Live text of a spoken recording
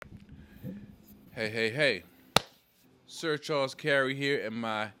Hey, hey, hey. Sir Charles Carey here and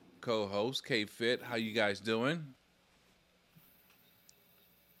my co-host, K Fit. How you guys doing?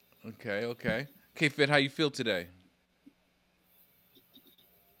 Okay, okay. K Fit, how you feel today?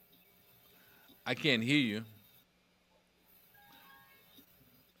 I can't hear you.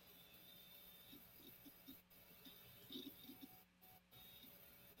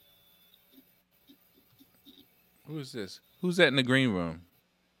 Who is this? Who's that in the green room?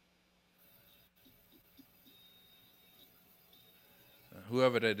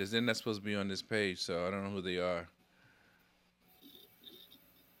 Whoever that is, they're not supposed to be on this page, so I don't know who they are.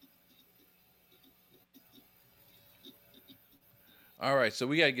 All right, so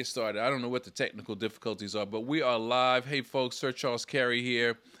we gotta get started. I don't know what the technical difficulties are, but we are live. Hey, folks, Sir Charles Carey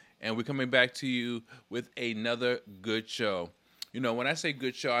here, and we're coming back to you with another good show. When I say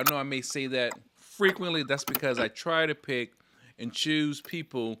good show, I know I may say that frequently. That's because I try to pick and choose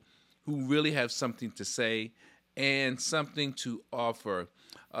people who really have something to say and something to offer.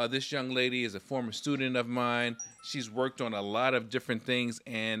 This young lady is a former student of mine. She's worked on a lot of different things,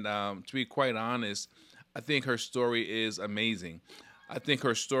 and to be quite honest, I think her story is amazing. I think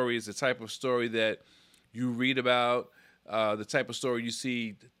her story is the type of story that you read about, the type of story you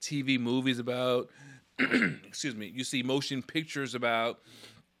see TV movies about. Excuse me. You see motion pictures about.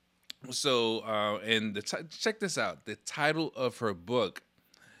 And check this out. The title of her book,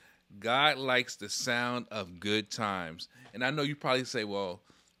 God Likes the Sound of Good Times. And I know you probably say, well,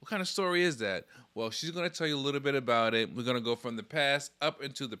 what kind of story is that? Well, she's going to tell you a little bit about it. We're going to go from the past up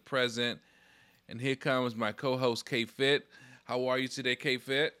into the present. And here comes my co-host, K Fit. How are you today, K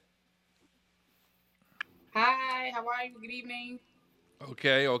Fit? Hi, how are you? Good evening.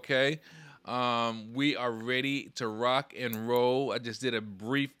 Okay, okay. We are ready to rock and roll. I just did a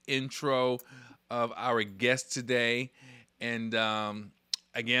brief intro of our guest today. And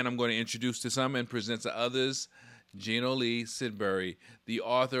again, I'm going to introduce to some and present to others Gino Lee Sidbury, the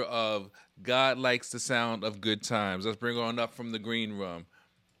author of God Likes the Sound of Good Times. Let's bring her on up from the green room.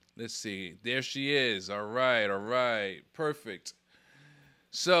 Let's see. There she is. All right, all right. Perfect.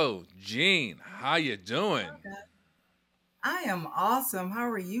 So, Gene, how you doing? I am awesome. How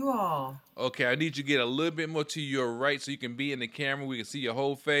are you all? Okay, I need you to get a little bit more to your right so you can be in the camera. We can see your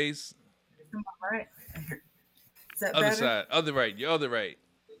whole face. Am I right? Is that Other better? side, other right, your other right.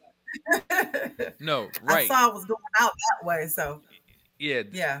 No, I right. saw it was going out that way, so Yeah,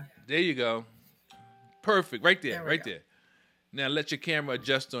 yeah, there you go. Perfect. Right there, there we right go. there. Now let your camera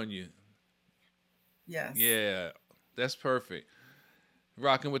adjust on you. Yes. Yeah, that's perfect.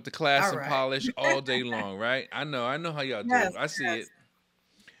 Rocking with the All class and right. polish all day long, right? I know how y'all do. Yes, I see it.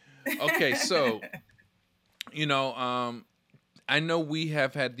 Okay, yes. so you know, um, I know we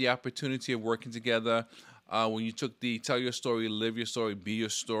have had the opportunity of working together when you took the Tell Your Story, Live Your Story, Be Your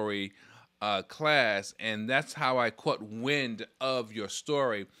Story class, and that's how I caught wind of your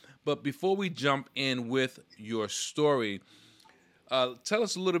story. But before we jump in with your story, tell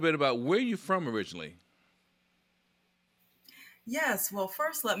us a little bit about where you're from originally. Yes. Well,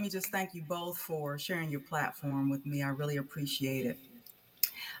 first, let me just thank you both for sharing your platform with me. I really appreciate it.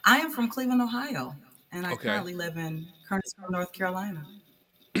 I am from Cleveland, Ohio, and I Okay. currently live in Kernersville, North Carolina.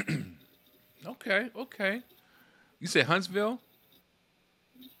 Okay, okay. You say Huntsville?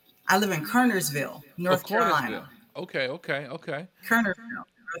 I live in Kernersville, Oh, North Cornersville. Carolina. Okay, okay, okay. Kernersville,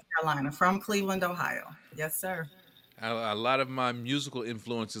 North Carolina, from Cleveland, Ohio. Yes, sir. A lot of my musical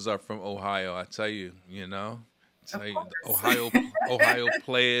influences are from Ohio. I tell you, Of tell you, the course. Ohio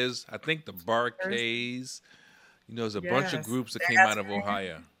players. I think the There's- Barcades. There's a bunch of yes, groups that came out jazz of band.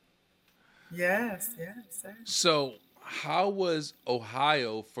 Ohio. Yes, yes, sir. So, how was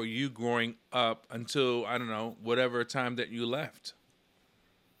Ohio for you growing up until I don't know whatever time that you left?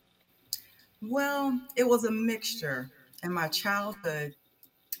 Well, it was a mixture. In my childhood,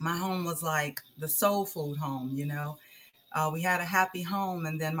 my home was like the soul food home. We had a happy home,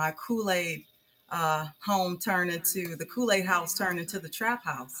 and then my Kool-Aid home turned into the Kool-Aid house turned into the trap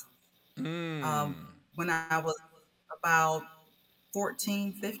house Hmm. um, when I was about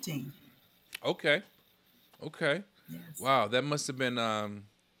 14, 15. Okay. Okay. Yes, Wow, that must have been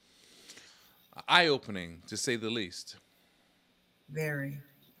eye opening to say the least. very,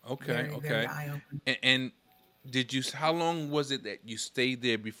 Okay. very, very Okay. eye-opening. And did you? How long was it that you stayed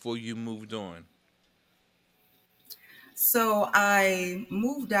there before you moved on? So I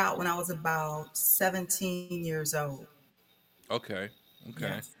moved out when I was about 17 years old. Okay. Okay.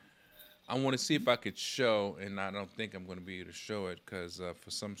 Yes. I want to see if I could show, and I don't think I'm going to be able to show it because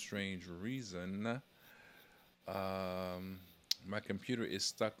for some strange reason, um, my computer is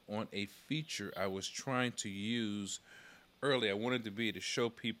stuck on a feature I was trying to use earlier I wanted to be to show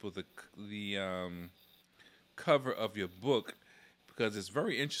people the cover of your book because it's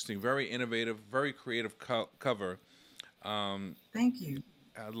very interesting, very innovative, very creative cover. Um, Thank you.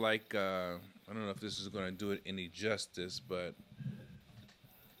 I like. I don't know if this is going to do it any justice, but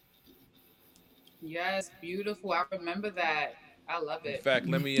Yes, beautiful. I remember that. I love in it. fact,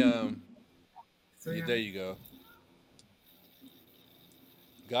 let me. So Yeah, yeah, there you go.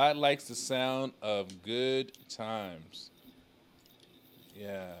 God likes the sound of good times.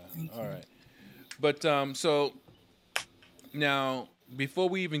 Yeah. thank All you. right. But so now, before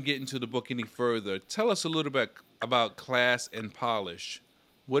we even get into the book any further, tell us a little bit about Class and Polish.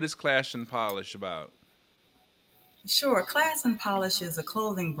 What is Class and Polish about? Sure. Class and Polish is a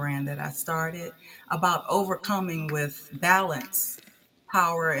clothing brand that I started about overcoming with balance,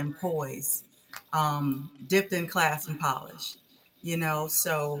 power, and poise, dipped in class and polish.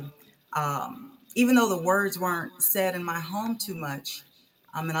 Even though the words weren't said in my home too much,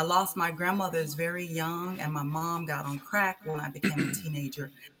 and I lost my grandmother's very young, and my mom got on crack when I became a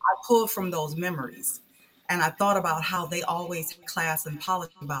teenager, I pulled from those memories. And I thought about how they always had class and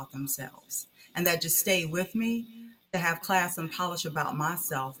polish about themselves. And that just stayed with me to have class and polish about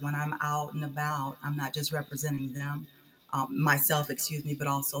myself when I'm out and about. I'm not just representing them, myself, excuse me, but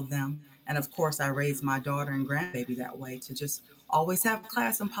also them. And of course, I raised my daughter and grandbaby that way to just always have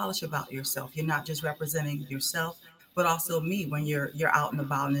class and polish about yourself. You're not just representing yourself, but also me when you're out and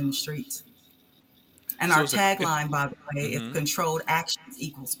about and in the streets. And So our it's a it's tagline, by the way, is hmm controlled actions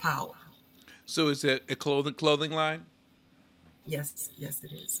equals power. so it's a clothing line. Yes, yes,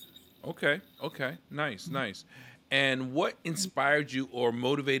 it is. Okay, okay, nice, nice. And what inspired you or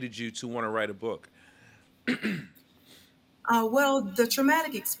motivated you to want to write a book? Well, the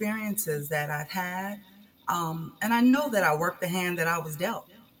traumatic experiences that I've had, and I know that I worked the hand that I was dealt.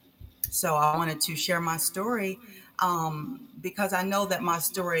 So I wanted to share my story because I know that my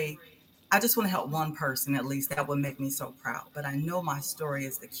story, I just want to help one person at least. That would make me so proud. But I know my story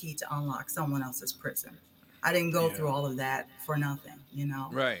is the key to unlock someone else's prison. I didn't go Yeah. through all of that for nothing, you know.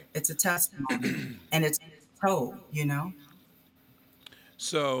 Right. It's a testimony and it's told, you know.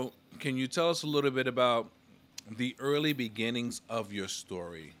 So, can you tell us a little bit about the early beginnings of your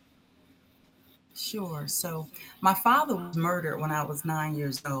story? Sure. So my father was murdered when I was 9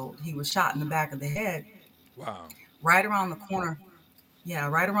 years old. He was shot in the back of the head Wow. right around the corner. Yeah,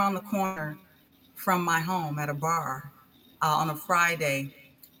 right around the corner from my home at a bar on a Friday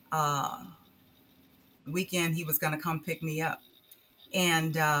uh, weekend. He was going to come pick me up.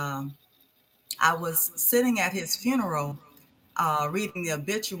 And I was sitting at his funeral reading the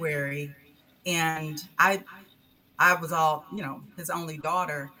obituary. And I was all, his only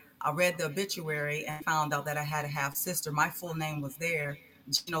daughter. I read the obituary and found out that I had a half sister. My full name was there,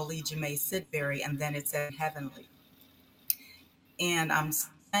 Gino Lee Jemay Sidbury, and then it said Heavenly. And I'm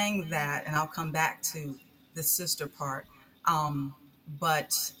saying that, and I'll come back to the sister part. Um,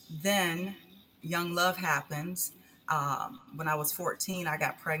 but then young love happens. When I was 14, I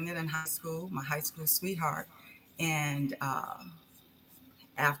got pregnant in high school, my high school sweetheart. And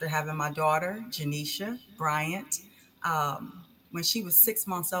after having my daughter, Janisha Bryant, when she was 6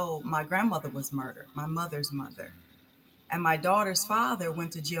 months old, my grandmother was murdered, my mother's mother. And my daughter's father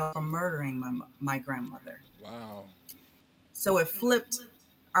went to jail for murdering my grandmother. Wow. So it flipped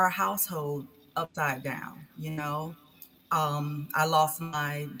our household upside down, I lost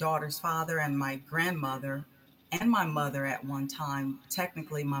my daughter's father and my grandmother and my mother at one time,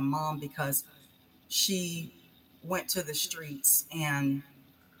 technically my mom, because she went to the streets and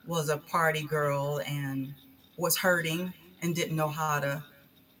was a party girl and was hurting and didn't know how to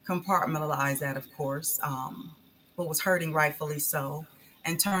compartmentalize that, of course, but was hurting rightfully so,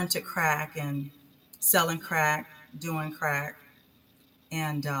 and turned to crack and selling crack, doing crack.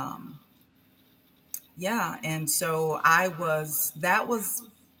 And yeah, and so that was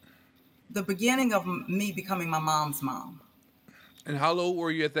the beginning of me becoming my mom's mom. And how old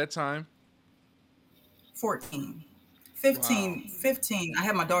were you at that time? 14. Wow. 15. I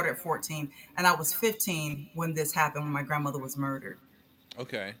had my daughter at 14, and I was 15 when this happened, when my grandmother was murdered.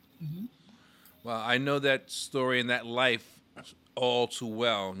 Okay. Mhm. Well, I know that story and that life all too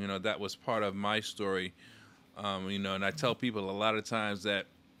well. That was part of my story. And I tell people a lot of times that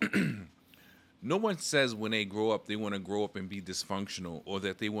no one says when they grow up they want to grow up and be dysfunctional or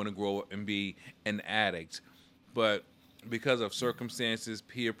that they want to grow up and be an addict. But because of circumstances,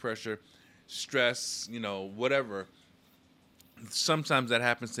 peer pressure, stress, whatever, sometimes that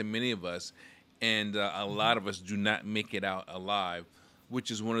happens to many of us. And a lot of us do not make it out alive,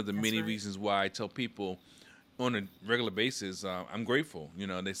 which is one of the That's many right. reasons why I tell people on a regular basis, I'm grateful.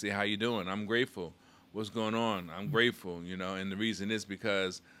 They say, how you doing? I'm grateful. what's going on. I'm grateful, and the reason is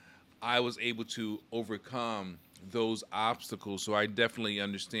because I was able to overcome those obstacles. So I definitely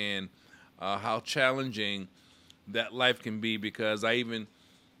understand how challenging that life can be, because I even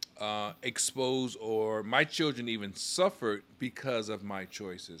exposed, or my children even suffered because of my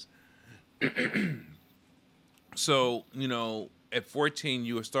choices. So, at 14,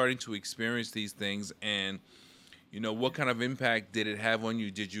 you were starting to experience these things, and what kind of impact did it have on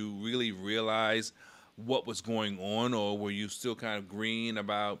you? Did you really realize what was going on, or were you still kind of green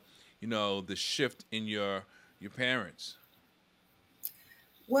about, the shift in your parents?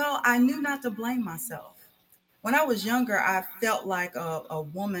 Well, I knew not to blame myself. When I was younger, I felt like a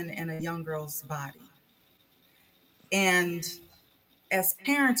woman in a young girl's body. And as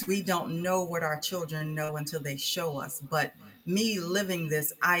parents, we don't know what our children know until they show us. But me living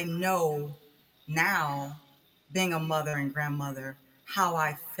this, I know now, being a mother and grandmother, how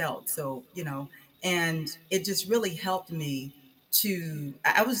I felt. So, and it just really helped me to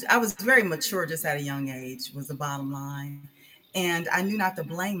I was very mature just at a young age was the bottom line. And I knew not to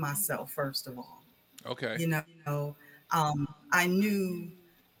blame myself, first of all. Okay. You know, I knew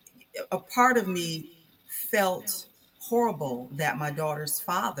a part of me felt horrible that my daughter's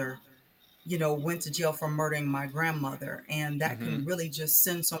father, went to jail for murdering my grandmother. And that Mm-hmm. can really just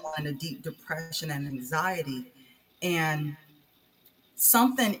send someone into deep depression and anxiety. And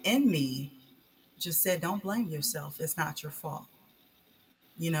something in me just said, don't blame yourself. It's not your fault,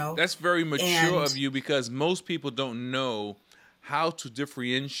 you know? That's very mature of And you, because most people don't know how to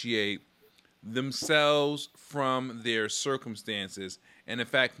differentiate themselves from their circumstances. And in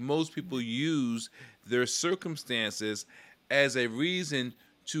fact, most people use their circumstances as a reason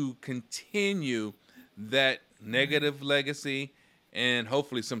to continue that negative legacy, and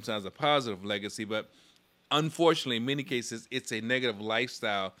hopefully sometimes a positive legacy. But unfortunately, in many cases, it's a negative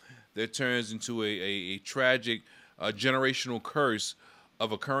lifestyle that turns into a tragic generational curse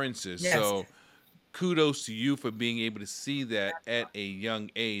of occurrences. yes, So kudos to you for being able to see that at a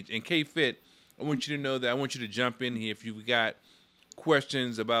young age. And K Fit, I want you to know that I want you to jump in here if you've got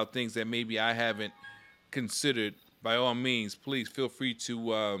questions about things that maybe I haven't considered. By all means, please feel free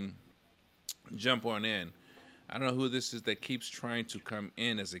to jump on in. I don't know who this is that keeps trying to come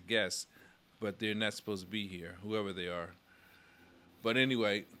in as a guest, but they're not supposed to be here, whoever they are. But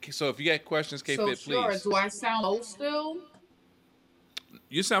anyway, so if you got questions, K So Fit, sure. please. Do I sound low still?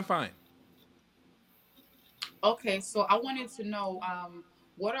 You sound fine. Okay, so I wanted to know,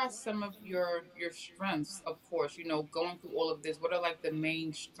 what are some of your strengths? Of course, going through all of this, what are like the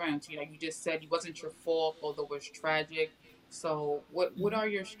main strengths? You just said it wasn't your fault, although it was tragic. So, what are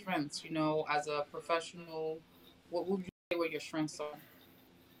your strengths? As a professional, what would you say were your strengths are?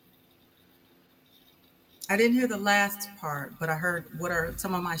 I didn't hear the last part, but I heard what are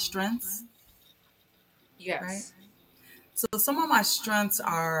some of my strengths, right? Yes. So some of my strengths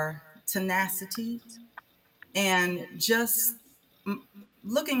are tenacity and just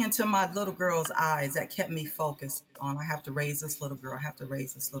looking into my little girl's eyes that kept me focused on I have to raise this little girl. I have to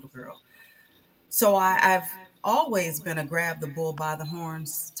raise this little girl. So I've always been a grab the bull by the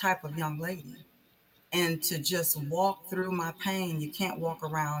horns type of young lady. And to just walk through my pain, you can't walk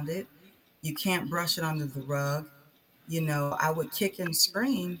around it. You can't brush it under the rug. I would kick and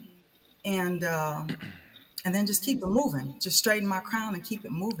scream and and then just keep it moving, just straighten my crown and keep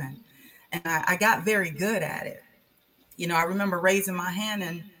it moving. And I got very good at it. I remember raising my hand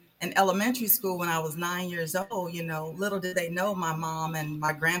in elementary school when I was 9 years old. Little did they know my mom and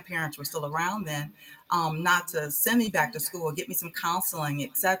my grandparents were still around then, not to send me back to school or get me some counseling,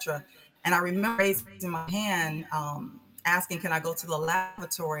 etc. And I remember raising my hand, asking, can I go to the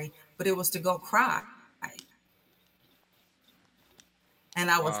lavatory? But it was to go cry.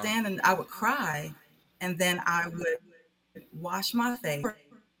 And I would Wow. stand and I would cry, and then I would wash my face.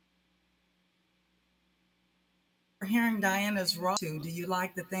 Hearing Diana's raw to, do you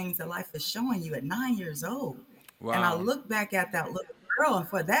like the things that life is showing you at 9 years old? And I Wow. look back at that little girl, and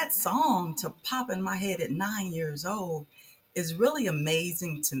for that song to pop in my head at 9 years old is really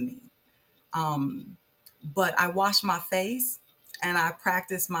amazing to me. Um, but I washed my face and I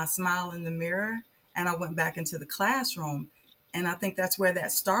practiced my smile in the mirror, and I went back into the classroom. And I think that's where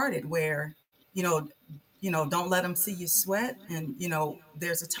that started, where, you know, don't let them see you sweat. And,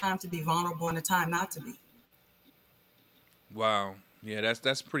 there's a time to be vulnerable and a time not to be. Wow. Yeah,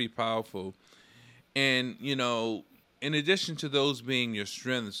 that's pretty powerful. And, in addition to those being your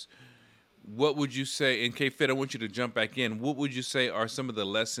strengths, what would you say, and K Fit, I want you to jump back in. What would you say are some of the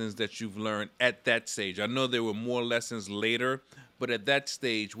lessons that you've learned at that stage? I know there were more lessons later, but at that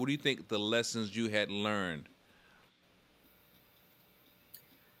stage, what do you think the lessons you had learned?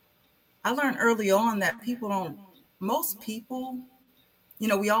 I learned early on that most people,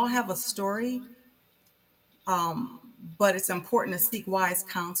 we all have a story, um, but it's important to seek wise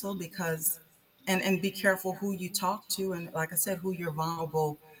counsel because, and be careful who you talk to. And like I said, who you're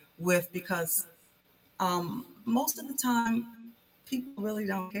vulnerable with, because most of the time, people really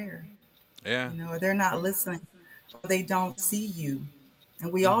don't care. Yeah. They're not listening, or they don't see you.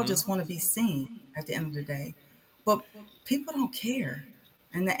 And we all Mm-hmm. just want to be seen at the end of the day. But people don't care.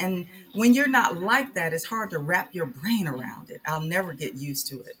 And when you're not like that, it's hard to wrap your brain around it. I'll never get used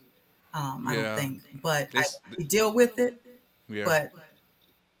to it. I don't Yeah. think. But They s- th- we deal with it. yeah. But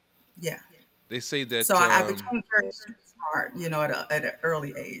yeah. They say So that I became very smart, at an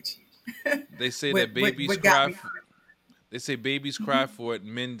early age. they say what, that what, babies what got cry. me. They say babies cry for it,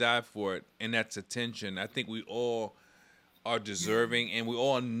 men die for it, and that's attention. I think we all are deserving, and we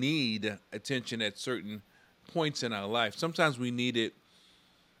all need attention at certain points in our life. Sometimes we need it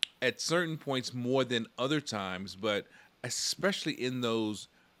at certain points more than other times, but especially in those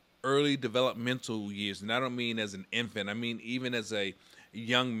early developmental years. And I don't mean as an infant, I mean even as a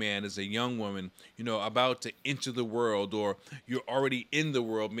young man, as a young woman, about to enter the world, or you're already in the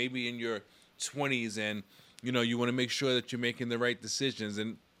world, maybe in your 20s, and you want to make sure that you're making the right decisions.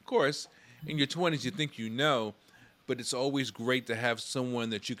 And of course, in your 20s, you think but it's always great to have someone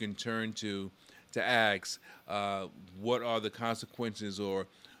that you can turn to ask, what are the consequences, or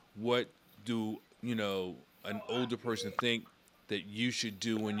what do an older person think that you should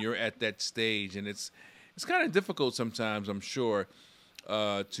do when you're at that stage. And it's kind of difficult sometimes, I'm sure, to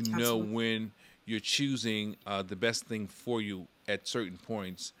know Absolutely. when you're choosing the best thing for you at certain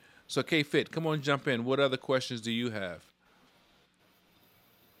points. So, K Fit, come on, jump in. What other questions do you have?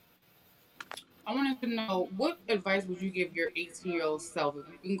 I wanted to know what advice would you give your 18-year-old self? If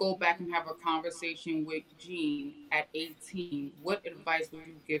you can go back and have a conversation with Jean at 18, what advice would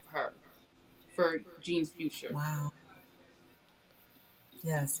you give her for Jean's future? Wow.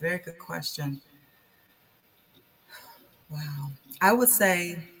 Yes, very good question. Wow. I would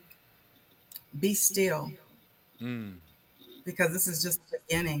say be still, Mm, because this is just the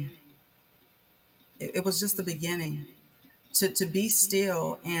beginning. It was just the beginning. To be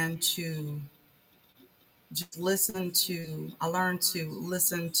still and to just I learned to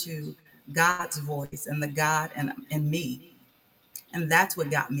listen to God's voice and the God in me. And that's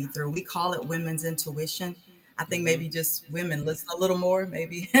what got me through. We call it women's intuition. I think mm-hmm. maybe just women listen a little more.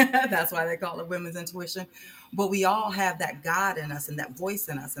 Maybe that's why they call it women's intuition. But we all have that God in us and that voice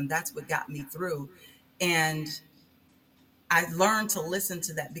in us. And that's what got me through. And I learned to listen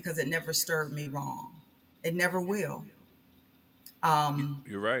to that because it never stirred me wrong. It never will. Um,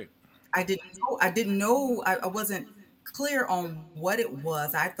 You're right. I wasn't clear on what it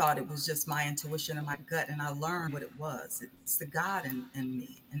was. I thought it was just my intuition and my gut. And I learned what it was. It's the God in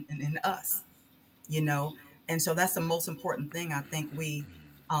me and in us, you know? And so that's the most important thing I think we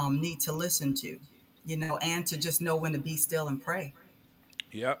need to listen to, and to just know when to be still and pray.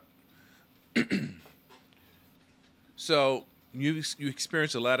 Yep. So you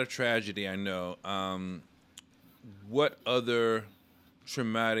experienced a lot of tragedy, I know. What other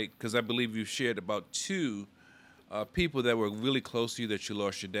traumatic? Because I believe you shared about two people that were really close to you that you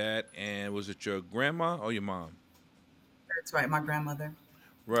lost your dad, and was it your grandma or your mom? That's right. My grandmother.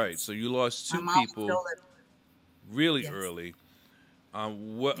 Right. Yes. So you lost My two mom people still lived. really Yes. early.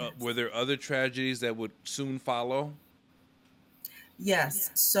 What were Yes. there other tragedies that would soon follow? Yes.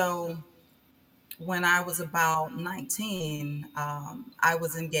 So when I was about 19, I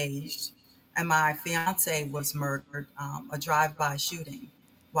was engaged, and my fiance was murdered, a drive-by shooting,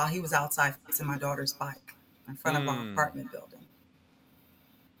 while he was outside fixing my daughter's bike in front of our Mm, apartment building.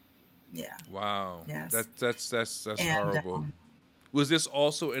 Yeah. wow. Yes. That's And horrible. Was this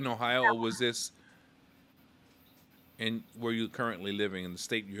also in Ohio, or was this in where you're currently living in the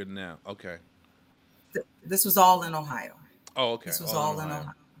state you're in now? Okay. this was all in Ohio. Oh, okay. This was All in all in Ohio.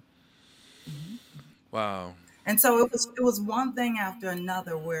 Ohio. Mhm. Wow. And so it was one thing after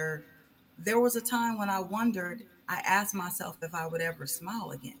another, where there was a time when I asked myself if I would ever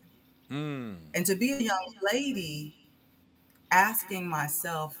smile again. Hmm. And to be a young lady asking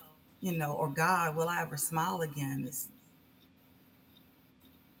myself, or God, will I ever smile again,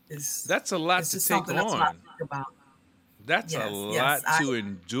 is That's a lot is to just take something else I on. think about. That's a Yes, yes. lot to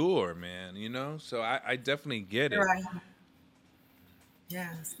endure, man. So I definitely get Here it. I am.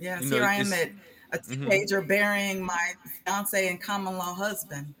 Yes, You yes. know, Here I am it's. at a Hmm. teenager burying my fiance and common law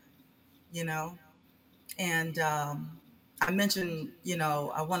husband, you know. And I mentioned,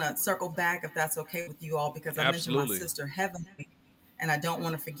 I want to circle back if that's okay with you all, because I mentioned my Absolutely. sister Heavenly, and I don't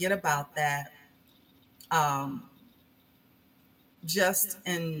want to forget about that. Um, just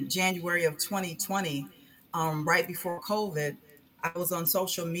in January of 2020, right before COVID, I was on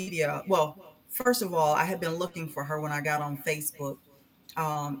social media. Well, first of all, I had been looking for her when I got on Facebook,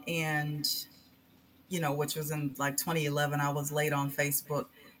 and which was in like 2011. I was late on Facebook,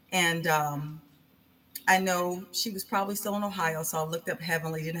 and I know she was probably still in Ohio, so I looked up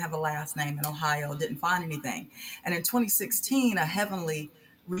Heavenly. Didn't have a last name in Ohio. Didn't find anything. And in 2016, a Heavenly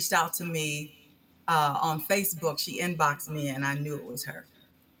reached out to me on Facebook. She inboxed me, and I knew it was her.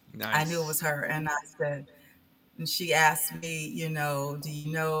 I knew it was Nice. her, and I said, and she asked me, do you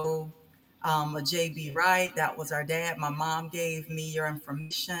know a JB Wright? That was our dad. My mom gave me your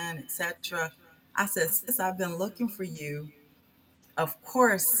information, etc. I said, sis, I've been looking for you. Of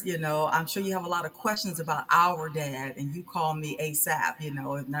course, I'm sure you have a lot of questions about our dad, and you call me ASAP.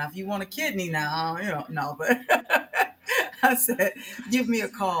 Now if you want a kidney now, no, but I said, give me a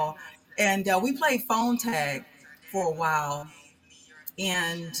call. And we played phone tag for a while.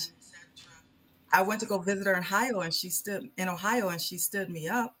 And I went to go visit her in Ohio, and she stood me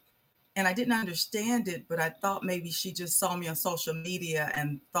up. And I didn't understand it, but I thought maybe she just saw me on social media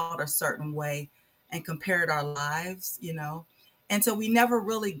and thought a certain way and compared our lives. And so we never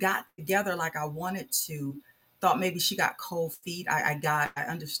really got together like I wanted to. Thought maybe she got cold feet. I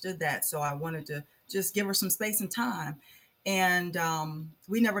understood that. So I wanted to just give her some space and time. And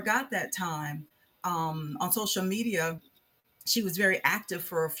we never got that time. On social media, she was very active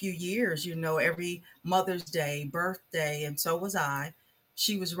for a few years, every Mother's Day, birthday, and so was I.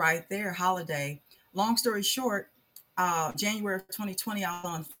 She was right there, holiday. Long story short, January of 2020, I was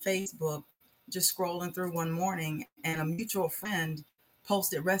on Facebook just scrolling through one morning, and a mutual friend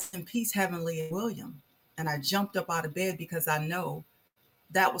posted, "Rest in peace, Heavenly and William." And I jumped up out of bed because I knew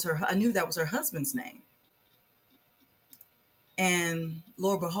that was her husband's name. And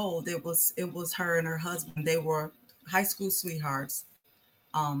Lord behold, it was her and her husband. They were high school sweethearts,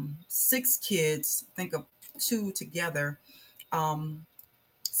 six kids, think of two together. Um,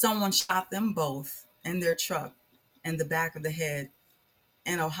 Someone shot them both in their truck in the back of the head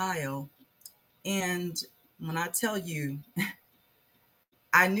in Ohio. And when I tell you,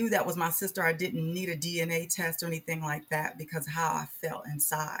 I knew that was my sister. I didn't need a DNA test or anything like that because of how I felt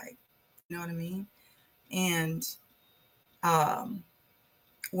inside. You know what I mean? And um,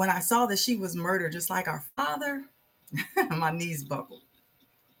 when I saw that she was murdered, just like our father, my knees buckled.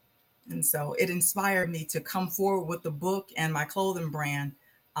 And so it inspired me to come forward with the book and my clothing brand,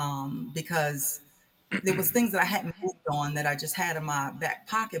 because there was things that I hadn't moved on that I just had in my back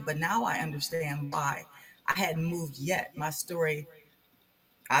pocket. But now I understand why I hadn't moved yet. My story,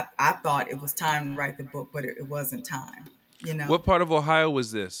 I thought it was time to write the book, but it wasn't time, you know. What part of Ohio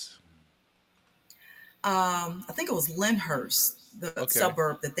was this? I think it was Lyndhurst, the Okay.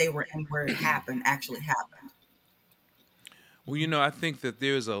 suburb that they were in where it happened, actually happened. Well, I think that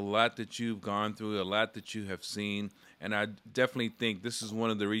there's a lot that you've gone through, a lot that you have seen, and I definitely think this is one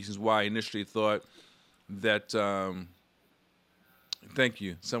of the reasons why I initially thought that. Thank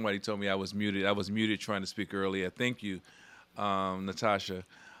you. Somebody told me I was muted. I was muted trying to speak earlier. Thank you, Natasha.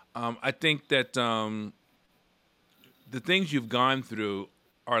 I think that the things you've gone through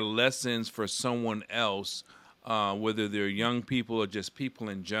are lessons for someone else, whether they're young people or just people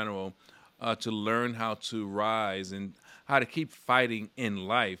in general, to learn how to rise and how to keep fighting in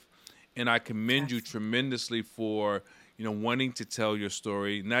life. And I commend you Absolutely. tremendously for wanting to tell your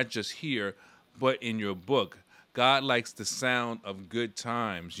story, not just here, but in your book. God likes the sound of good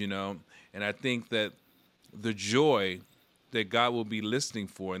times. And I think that the joy that God will be listening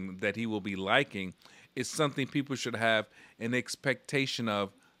for and that He will be liking is something people should have an expectation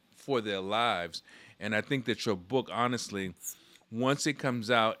of for their lives. And I think that your book, honestly, once it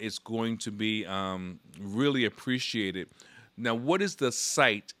comes out, it's going to be really appreciated. Now, what is the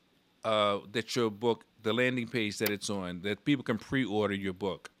site that your book, the landing page that it's on, that people can pre-order your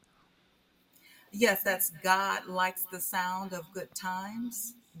book? Yes, that's God Likes the Sound of Good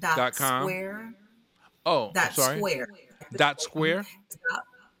Times dot .com? square. Oh, I'm Dot sorry. square. Like the Dot shape. square? Dot,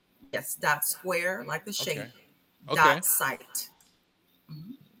 yes, dot square, like the Okay. shape. Okay. Dot site.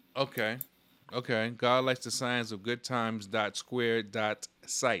 Mhm. Okay. Okay. God likes the signs of good times. Dot square. Dot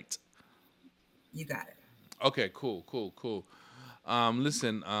site. You got it. Okay. Cool. Cool. Cool.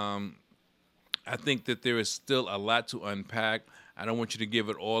 Listen. I think that there is still a lot to unpack. I don't want you to give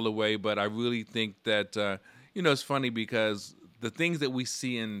it all away, but I really think that it's funny because the things that we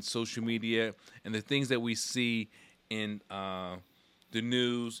see in social media and the things that we see in the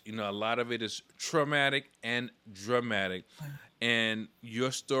news, a lot of it is traumatic and dramatic. And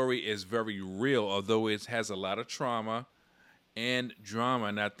your story is very real, although it has a lot of trauma and drama.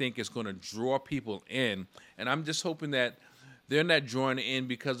 And I think it's going to draw people in. And I'm just hoping that they're not drawn in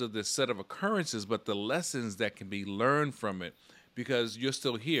because of the set of occurrences, but the lessons that can be learned from it, because you're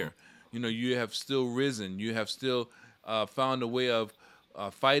still here. You know, you have still risen. You have still found a way of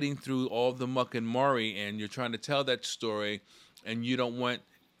fighting through all the muck and murray, and you're trying to tell that story, and you don't want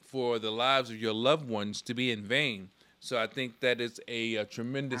for the lives of your loved ones to be in vain. So I think that is a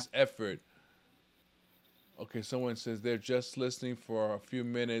tremendous effort. Okay, someone says they're just listening for a few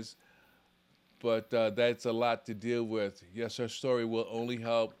minutes, but that's a lot to deal with. Yes, her story will only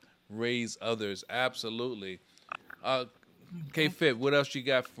help raise others. Absolutely. Uh, K Okay. Fit, what else you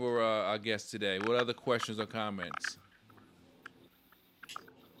got for our guest today? What other questions or comments?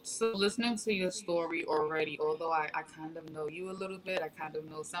 So listening to your story already, although I kind of know you a little bit, I kind of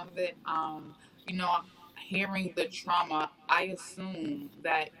know some of it. You know, hearing the trauma, I assume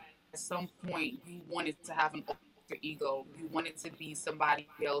that at some point you wanted to have an alter ego. You wanted to be somebody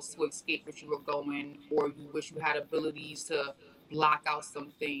else to escape what you were going, or you wish you had abilities to block out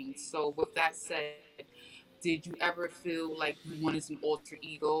some things. So with that said, did you ever feel like you wanted an alter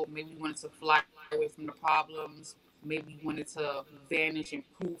ego? Maybe you wanted to fly away from the problems. Maybe you wanted to vanish and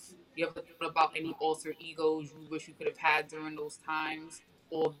poof. You ever thought about any alter egos you wish you could have had during those times,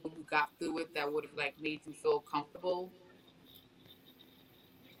 or you got through it that would have like made you feel comfortable?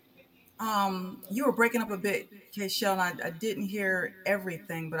 You were breaking up a bit, Kayshell, and I didn't hear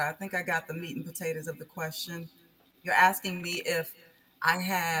everything, but I think I got the meat and potatoes of the question. You're asking me if I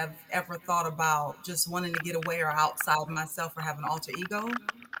have ever thought about just wanting to get away or outside myself or have an alter ego,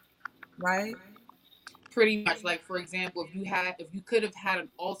 right? Pretty much, like for example, if you could have had an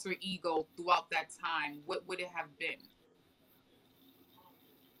alter ego throughout that time, what would it have been?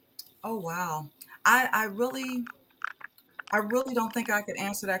 Oh wow. I, I really I really don't think I could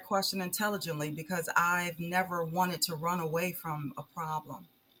answer that question intelligently because I've never wanted to run away from a problem.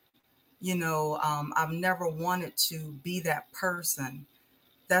 I've never wanted to be that person.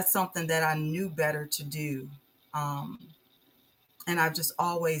 That's something that I knew better to do. Um, and I've just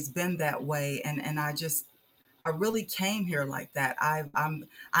always been that way. I really came here like that. I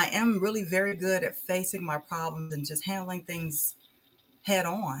am really very good at facing my problems and just handling things head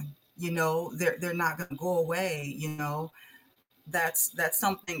on. They're not going to go away. That's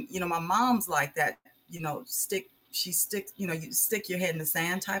something. My mom's like that. She sticks. You stick your head in the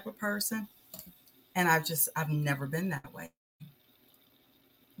sand type of person. And I've never been that way.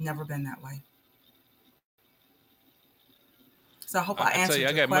 Never been that way. So I hope I I tell you, answered I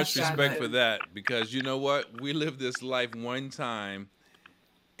your got much question, respect but for Gotcha. that, because you know what? We live this life one time,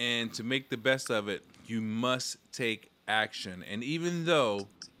 and to make the best of it, you must take action. And even though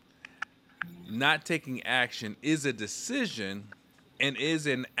not taking action is a decision and is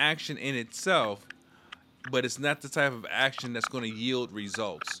an action in itself, but it's not the type of action that's going to yield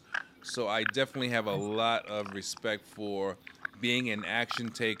results. So I definitely have a lot of respect for being an action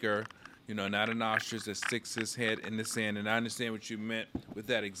taker, not an ostrich that sticks his head in the sand. And I understand what you meant with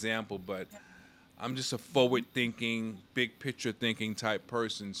that example, but I'm just a forward thinking, big picture thinking type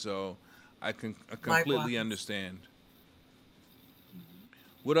person. So I completely likewise. understand.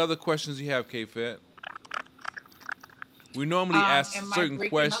 What other questions do you have, K Fed? We normally ask Am I certain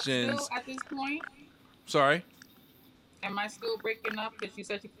breaking up still questions. at this point? Sorry? Am I still breaking up? Because you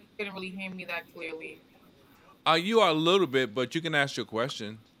said you couldn't really hear me that clearly. You are a little bit, but you can ask your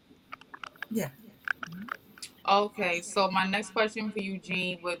question. Yeah. Okay, so my next question for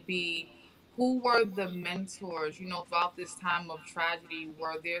Eugene would be, who were the mentors, throughout this time of tragedy?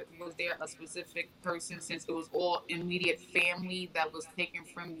 Was there a specific person, since it was all immediate family that was taken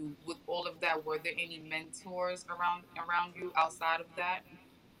from you with all of that? Were there any mentors around you outside of that?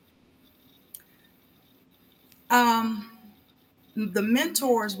 Um, the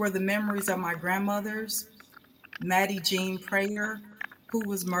mentors were the memories of my grandmothers, Maddie Jean Prayer, who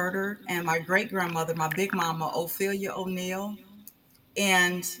was murdered, and my great grandmother, my big mama, Ophelia O'Neill.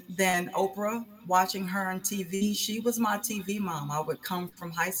 And then Oprah, watching her on TV, she was my TV mom. I would come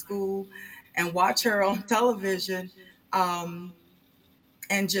from high school and watch her on television. Um,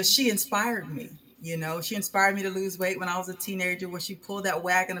 and just she inspired me. She inspired me to lose weight when I was a teenager, when she pulled that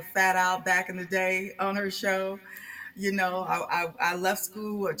wagon of fat out back in the day on her show. I left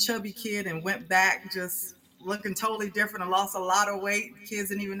school a chubby kid and went back just looking totally different and lost a lot of weight. Kids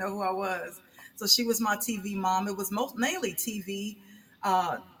didn't even know who I was. So she was my TV mom. It was mainly TV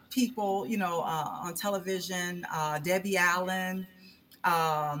uh, people, on television, Debbie Allen,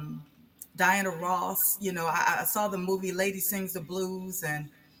 um, Diana Ross. I saw the movie Lady Sings the Blues, and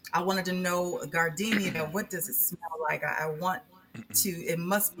I wanted to know gardenia. What does it smell like? I want to. It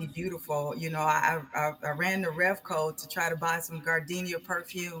must be beautiful. I ran to Revco to try to buy some gardenia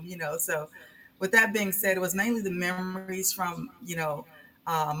perfume. So with that being said, it was mainly the memories from,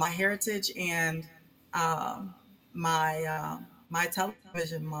 my heritage and um my my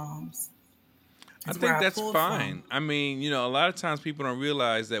television moms I is where think I that's pulled from. fine. I mean, a lot of times people don't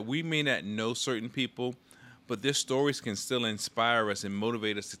realize that we may not know certain people, but their stories can still inspire us and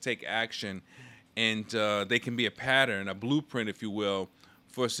motivate us to take action. And they can be a pattern, a blueprint, if you will,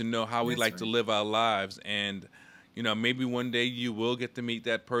 for us to know how we That's like to right. live our lives. And, maybe one day you will get to meet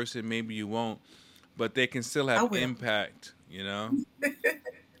that person, maybe you won't, but they can still I have will. impact.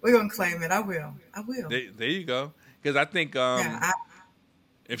 We're gonna claim it. I will. I will. There you go. Because I think Yeah.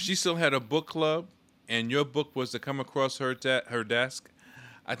 if she still had a book club and your book was to come across her desk,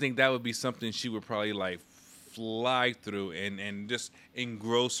 I think that would be something she would probably like fly through and just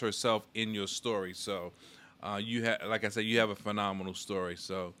engross herself in your story. So you have, like I said, you have a phenomenal story.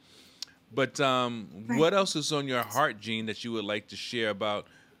 So, but Thank what else is on your heart, Gene, that you would like to share about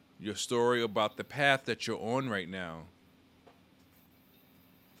your story, about the path that you're on right now?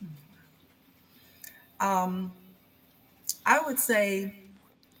 you. I would say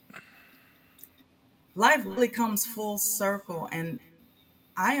life really comes full circle, and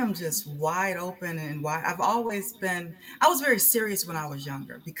I am just wide open and wide. I was very serious when I was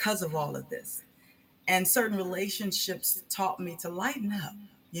younger because of all of this. And certain relationships taught me to lighten up.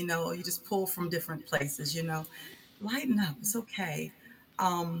 You just pull from different places, lighten up. It's okay.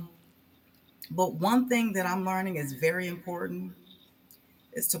 Um, but one thing that I'm learning is very important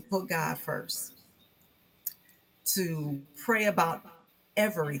is to put God first, to pray about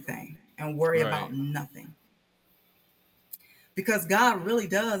everything and worry about Right. nothing. Because God really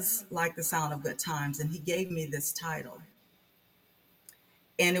does like the sound of good times. And He gave me this title.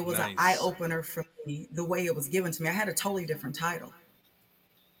 And it was an eye Nice. opener for me the way it was given to me. I had a totally different title.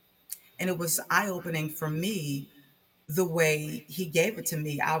 And it was eye opening for me the way He gave it to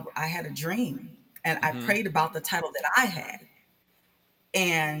me. I had a dream and I Hmm. prayed about the title that I had.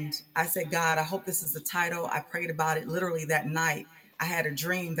 And I said, God, I hope this is the title. I prayed about it literally that night. I had a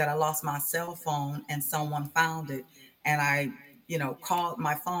dream that I lost my cell phone and someone found it. And I, called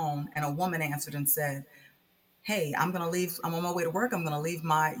my phone and a woman answered and said, hey, I'm going to leave. I'm on my way to work. I'm going to leave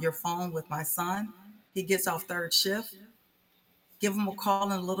your phone with my son. He gets off third shift. Give him a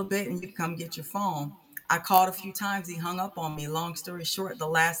call in a little bit and you can come get your phone. I called a few times. He hung up on me. Long story short, the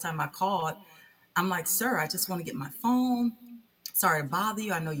last time I called, I'm like, sir, I just want to get my phone. Sorry to bother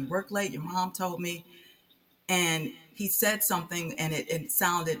you. I know you work late. Your mom told me. And he said something and it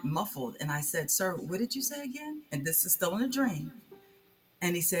sounded muffled. And I said, sir, what did you say again? And this is still in a dream.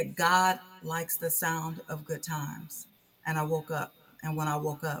 And he said, God likes the sound of good times. And I woke up. And when I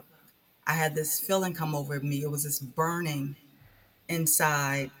woke up, I had this feeling come over me. It was this burning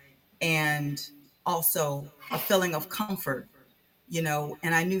inside and also a feeling of comfort,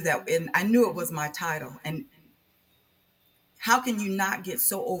 and I knew it was my title. And how can you not get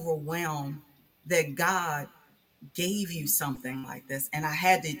so overwhelmed that God gave you something like this? And I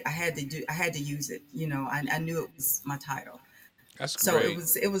had to use it. I knew it was my title. That's So it great.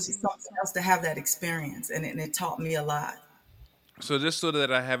 was it was something else to have that experience, and it taught me a lot. So just so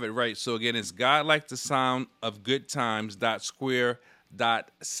that I have it right. So again, it's God like the sound of good times dot square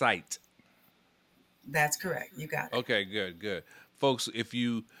dot site. That's correct. You got it. Okay, good, good. Folks, if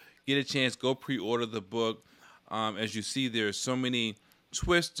you get a chance, go pre-order the book. As you see, there's so many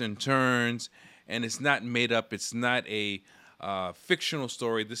twists and turns, and it's not made up. It's not a fictional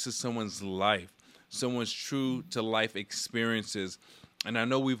story. This is someone's life, someone's true to life experiences. And I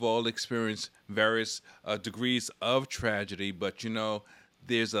know we've all experienced various degrees of tragedy, but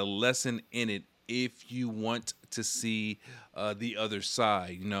there's a lesson in it if you want to see the other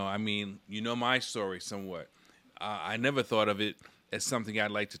side. I mean, my story somewhat. I never thought of it as something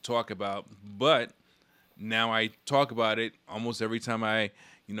I'd like to talk about, but now I talk about it almost every time I,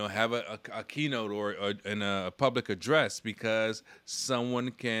 have a keynote or in a public address because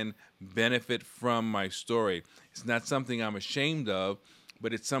someone can benefit from my story. It's not something I'm ashamed of,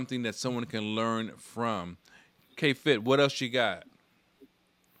 but it's something that someone can learn from. K Fit, what else you got?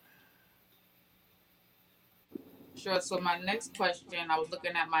 Sure. So my next question, I was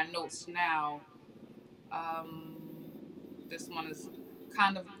looking at my notes now. Um, this one is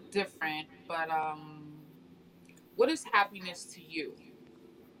kind of different, but what is happiness to you?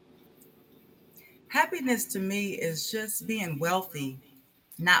 Happiness to me is just being wealthy,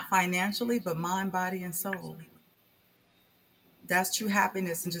 not financially, but mind, body, and soul. That's true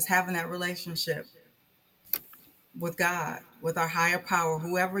happiness, and just having that relationship with God, with our higher power,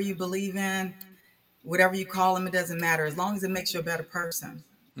 whoever you believe in, whatever you call him, it doesn't matter as long as it makes you a better person.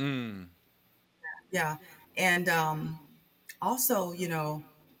 Hmm. Yeah. And also,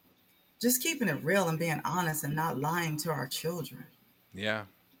 just keeping it real and being honest and not lying to our children, Yeah.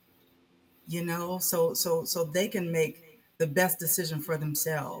 so they can make the best decision for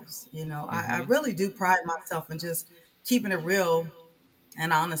themselves. I Mm-hmm. really do pride myself in just keeping it real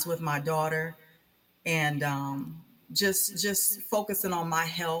and honest with my daughter, and just focusing on my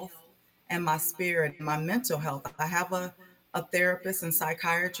health and my spirit and my mental health. I have a therapist and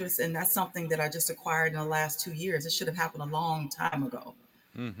psychiatrist, and that's something that I just acquired in the last 2 years. It should have happened a long time ago.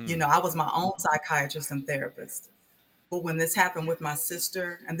 Mm-hmm. I was my own psychiatrist and therapist. But when this happened with my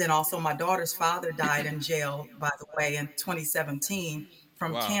sister, and then also my daughter's father died in jail, by the way, in 2017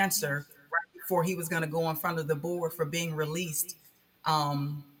 from Wow. cancer, right before he was going to go in front of the board for being released.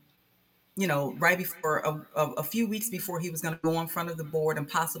 Um, right before a few weeks before he was going to go in front of the board and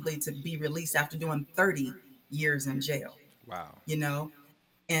possibly to be released after doing 30 years in jail, Wow. you know?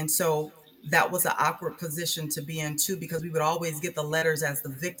 And so that was an awkward position to be in too, because we would always get the letters as the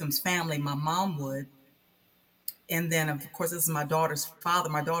victim's family. My mom would. And then, of course, this is my daughter's father.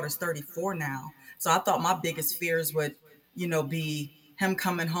 My daughter's 34 now. So I thought my biggest fears would, be him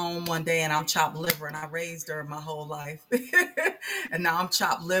coming home one day and I'm chopped liver, and I raised her my whole life. And now I'm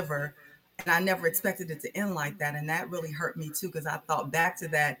chopped liver. And I never expected it to end like that. And that really hurt me too, because I thought back to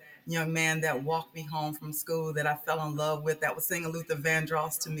that young man that walked me home from school that I fell in love with, that was singing Luther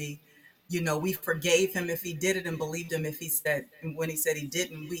Vandross to me. We forgave him if he did it and believed him if he said, when he said he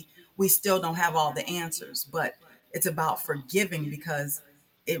didn't. We still don't have all the answers, but it's about forgiving, because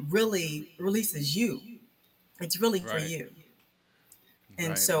it really releases you. It's really for Right. you. And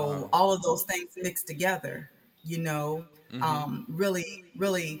Right. so Wow. all of those things mixed together, you know, Mm-hmm. really,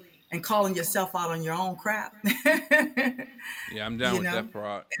 really, and calling yourself out on your own crap, Yeah, I'm down you with know, that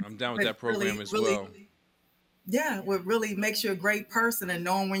part. I'm down with but that program really, as really, well. yeah, what really makes you a great person, and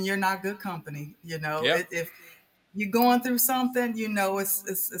knowing when you're not good company. Yep. If you're going through something,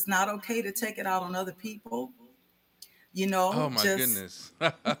 it's not okay to take it out on other people. Oh my Just goodness.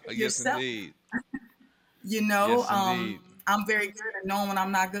 Yes, yourself. indeed. You know, Yes, indeed. I'm very good at knowing when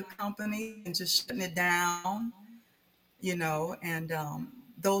I'm not good company and just shutting it down. And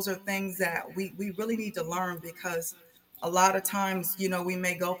those are things that we really need to learn, because a lot of times, we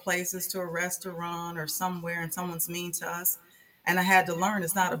may go places to a restaurant or somewhere and someone's mean to us. And I had to learn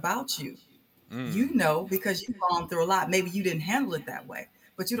it's not about you. Mm. Because you've gone through a lot. Maybe you didn't handle it that way,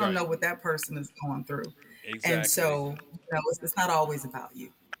 but you don't Right. know what that person is going through. And Exactly. so, it's not always about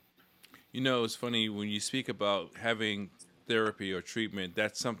you. It's funny when you speak about having therapy or treatment,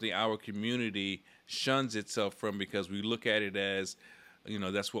 that's something our community shuns itself from because we look at it as,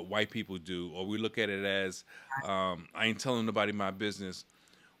 that's what white people do, or we look at it as, I ain't telling nobody my business.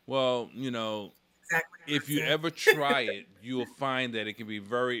 Well, Exactly if what you I ever said. try it, you will find that it can be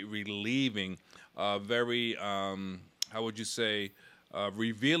very relieving, very, how would you say,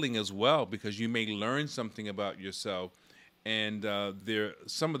 revealing as well, because you may learn something about yourself. And they're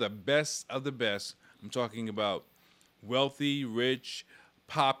some of the best of the best. I'm talking about wealthy, rich,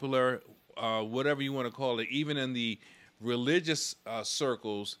 popular, whatever you want to call it, even in the religious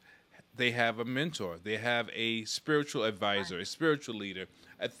circles, they have a mentor, they have a spiritual Right. advisor, a spiritual leader,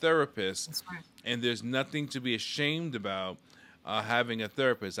 a therapist, That's right. and there's nothing to be ashamed about having a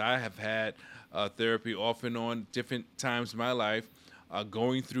therapist. I have had therapy off and on different times in my life,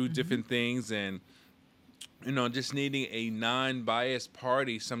 going through Hmm. different things, and just needing a non-biased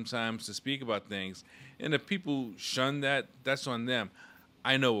party sometimes to speak about things. And if people shun that, that's on them.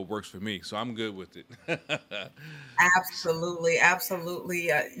 I know what works for me, so I'm good with it. Absolutely,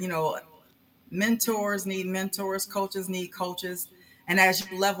 absolutely. Mentors need mentors, coaches need coaches, and as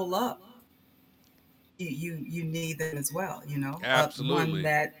you level up, you need them as well. One Absolutely.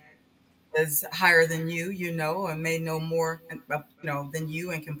 that is higher than and may know more, than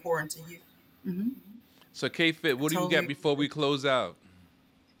you, and can pour into you. Hmm. So, K Fit, I what do you got totally before agree. we close out?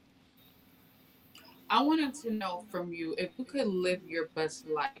 I wanted to know from you if you could live your best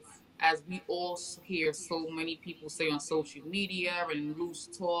life, as we all hear so many people say on social media and loose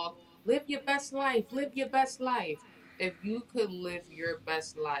talk, live your best life, live your best life. If you could live your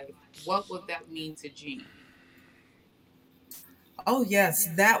best life, what would that mean to Jean? Oh yes,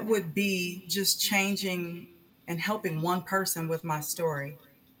 that would be just changing and helping one person with my story.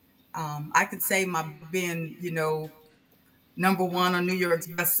 I could say my being, number one on New York's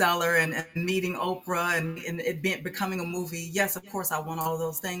bestseller, and meeting Oprah, and it being, becoming a movie. Yes, of course, I want all of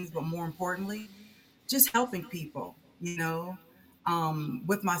those things, but more importantly, just helping people,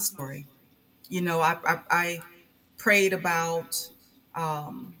 with my story. I prayed about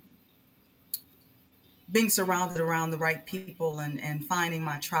um, being surrounded around the right people, and finding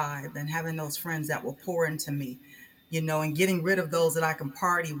my tribe and having those friends that will pour into me, and getting rid of those that I can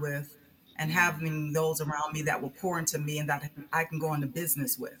party with. and having those around me that will pour into me and that I can go into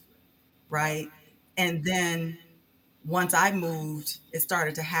business with, right? And then once I moved, it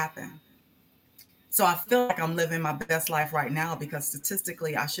started to happen. So I feel like I'm living my best life right now because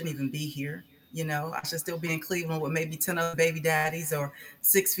statistically, I shouldn't even be here. You know, I should still be in Cleveland with maybe 10 other baby daddies or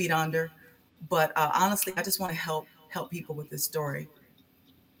 6 feet under. But honestly, I just want to help people with this story.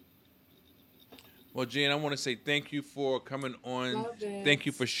 Well, Jan, I want to say thank you for coming on. Love it. Thank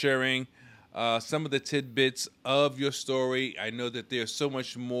you for sharing some of the tidbits of your story. I know that there's so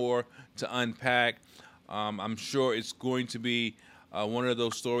much more to unpack. I'm sure it's going to be one of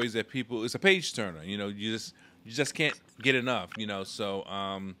those stories that people. It's a page turner. You know, you just can't get enough. You know, so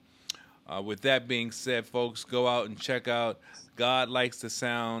with that being said, folks, go out and check out God Likes the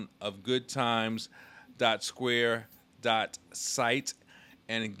Sound of Good Times .square.site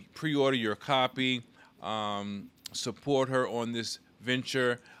and pre-order your copy. Support her on this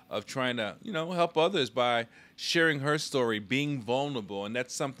venture of trying to, help others by sharing her story, being vulnerable, and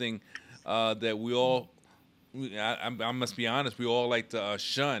that's something that we all. I must be honest. We all like to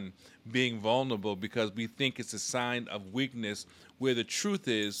shun being vulnerable because we think it's a sign of weakness. Where the truth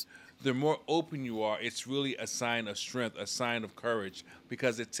is, the more open you are, it's really a sign of strength, a sign of courage,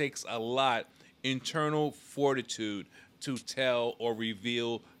 because it takes a lot internal fortitude to tell or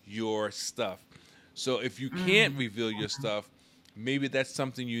reveal your stuff. So if you can't reveal your stuff, maybe that's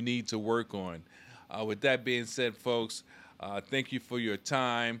something you need to work on. With that being said, folks, thank you for your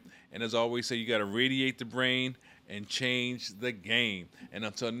time. And as I always say, you got to radiate the brain and change the game. And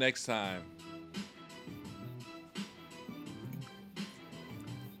until next time,